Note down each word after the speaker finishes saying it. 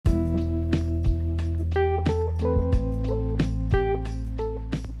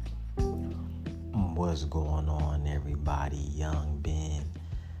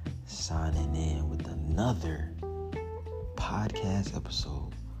signing in with another podcast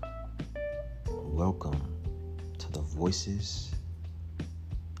episode. Welcome to the Voices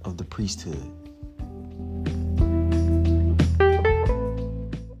of the Priesthood.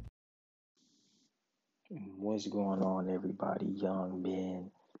 What's going on, everybody? Young Ben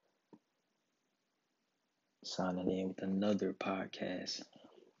signing in with another podcast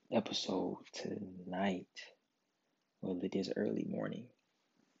episode tonight. Well, it is early morning,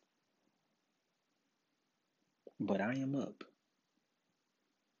 but I am up.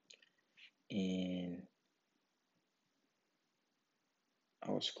 And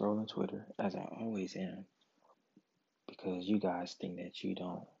I was scrolling Twitter, as I always am, because you guys think that you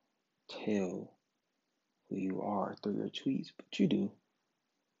don't tell who you are through your tweets, but you do.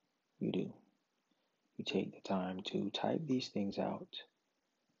 You do. You take the time to type these things out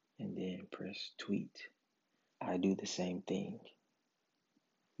and then press tweet. I do the same thing.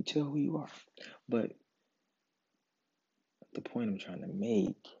 You tell who you are. But the point I'm trying to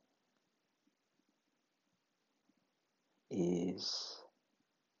make is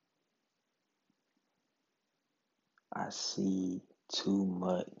I see too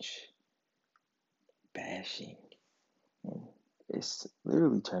much bashing. And it's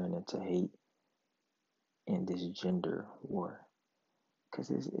literally turning into hate in this gender war. Because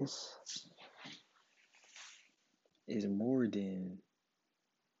it's more than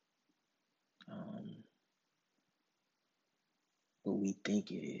what we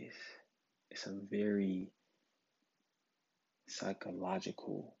think it is. It's a very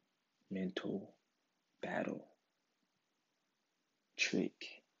psychological, mental battle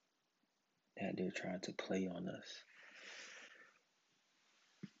trick that they're trying to play on us.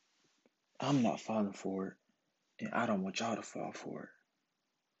 I'm not falling for it, and I don't want y'all to fall for it.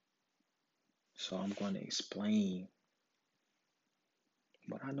 So I'm going to explain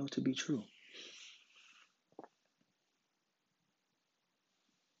what I know to be true.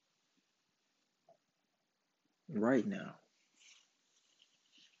 Right now,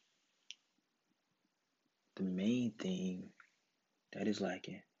 the main thing that is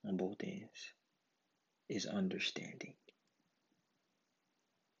lacking on both ends is understanding.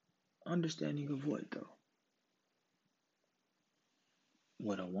 Understanding of what, though?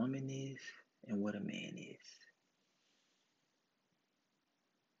 What a woman is and what a man is.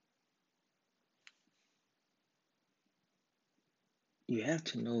 You have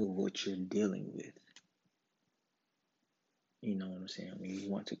to know what you're dealing with. You know what I'm saying? When you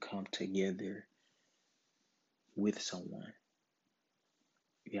want to come together with someone,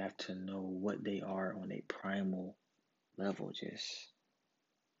 you have to know what they are on a primal level. Just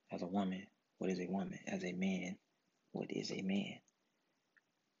as a woman, what is a woman? As a man, what is a man?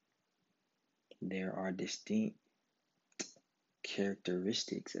 There are distinct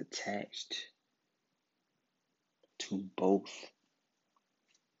characteristics attached to both.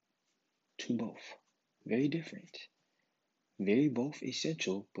 Very different. Very both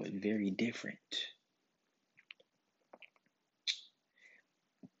essential, but very different.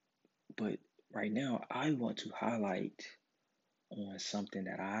 But right now, I want to highlight on something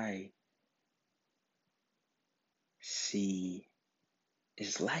that I see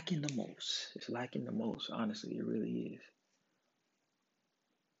is lacking the most. It's lacking the most, honestly, it really is.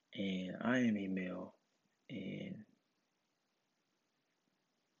 And I am a male, and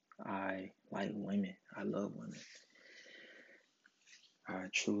I like women. I love women. I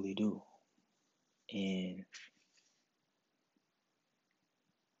truly do. And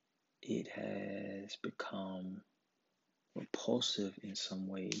it has become repulsive in some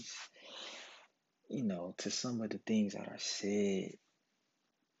ways, to some of the things that are said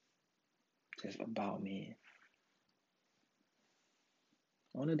just about men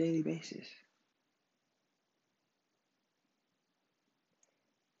on a daily basis.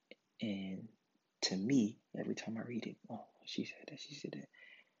 And to me, every time I read it, oh, she said that.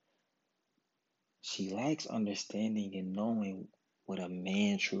 She lacks understanding and knowing what a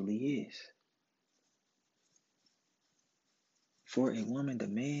man truly is. For a woman, the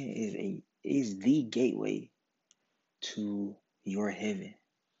man is the gateway to your heaven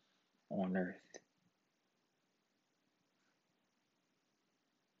on earth.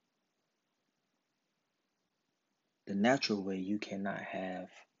 The natural way, you cannot have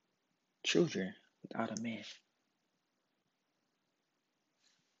children without a man.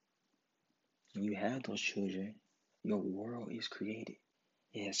 When you have those children, your world is created.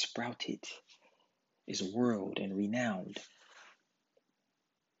 It has sprouted. It's world and renowned.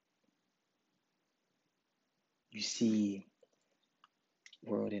 You see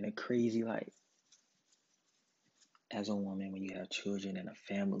world in a crazy light. As a woman, when you have children and a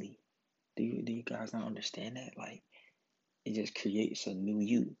family, Do you guys not understand that? Like, it just creates a new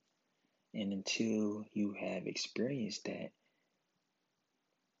you. And until you have experienced that,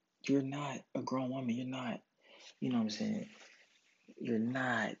 you're not a grown woman. You're not, you know what I'm saying? You're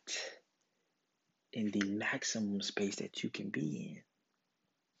not in the maximum space that you can be in.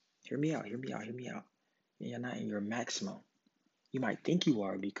 Hear me out, hear me out, hear me out. You're not in your maximum. You might think you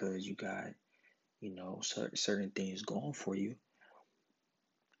are because you got, certain things going for you.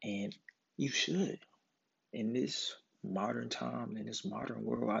 And you should. In this modern time, in this modern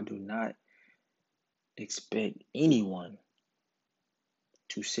world, I do not expect anyone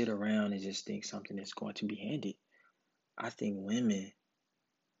to sit around and just think something is going to be handed. I think women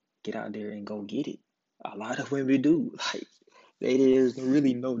get out there and go get it. A lot of women do. Like, there's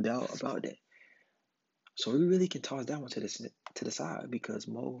really no doubt about that. So we really can toss that one to the side because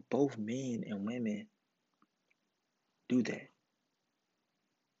both men and women do that.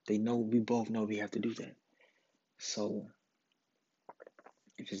 We both know we have to do that. So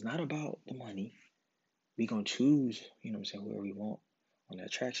if it's not about the money, we gonna choose, where we want on the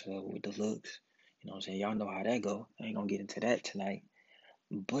attraction level with the looks. Y'all know how that go. I ain't gonna get into that tonight.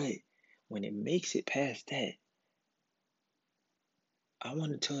 But when it makes it past that, I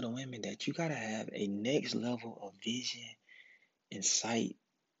want to tell the women that you gotta have a next level of vision and sight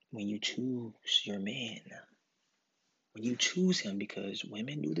when you choose your man. When you choose him, because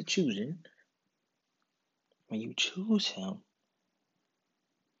women do the choosing. When you choose him,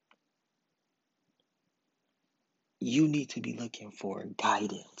 you need to be looking for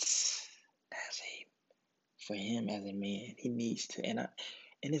guidance for him as a man. He needs to, and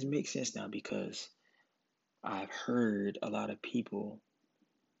it makes sense now because I've heard a lot of people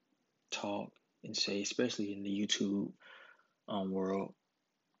talk and say, especially in the YouTube world,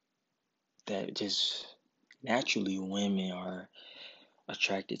 that just naturally women are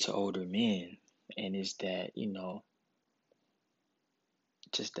attracted to older men, and it's that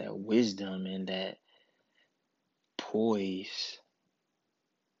just that wisdom and that poise,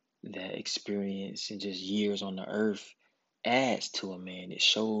 that experience and just years on the earth adds to a man. It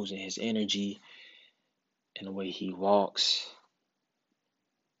shows in his energy, in the way he walks,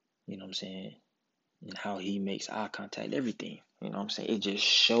 and how he makes eye contact, everything. It just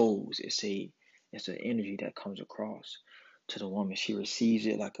shows. It's an energy that comes across to the woman. She receives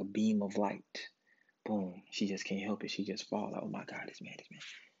it like a beam of light. Boom. She just can't help it. She just falls like, oh my God, this man.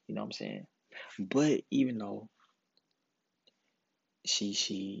 But even though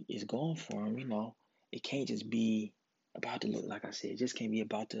she is going for him, it can't just be about the look, like I said. It just can't be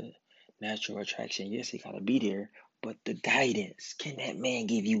about the natural attraction. Yes, it gotta be there, but the guidance. Can that man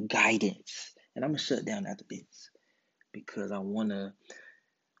give you guidance? And I'm gonna shut down after this because I don't wanna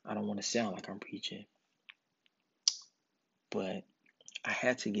sound like I'm preaching. But I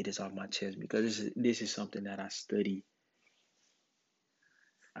had to get this off my chest because this is something that I study.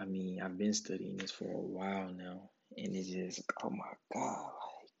 I mean, I've been studying this for a while now, and it's just, oh my God,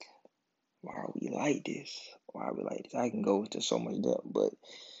 like, why are we like this? Why are we like this? I can go into so much depth, but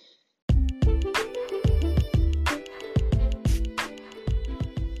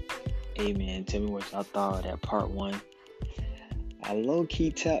hey man, tell me what y'all thought of that part 1. I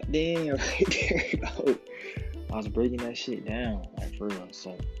low-key tapped in right there. I was breaking that shit down, like for real.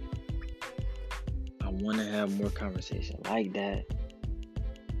 So I want to have more conversation like that.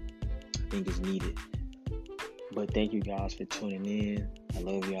 I think it's needed. But thank you guys for tuning in. I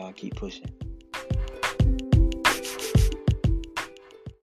love y'all. Keep pushing.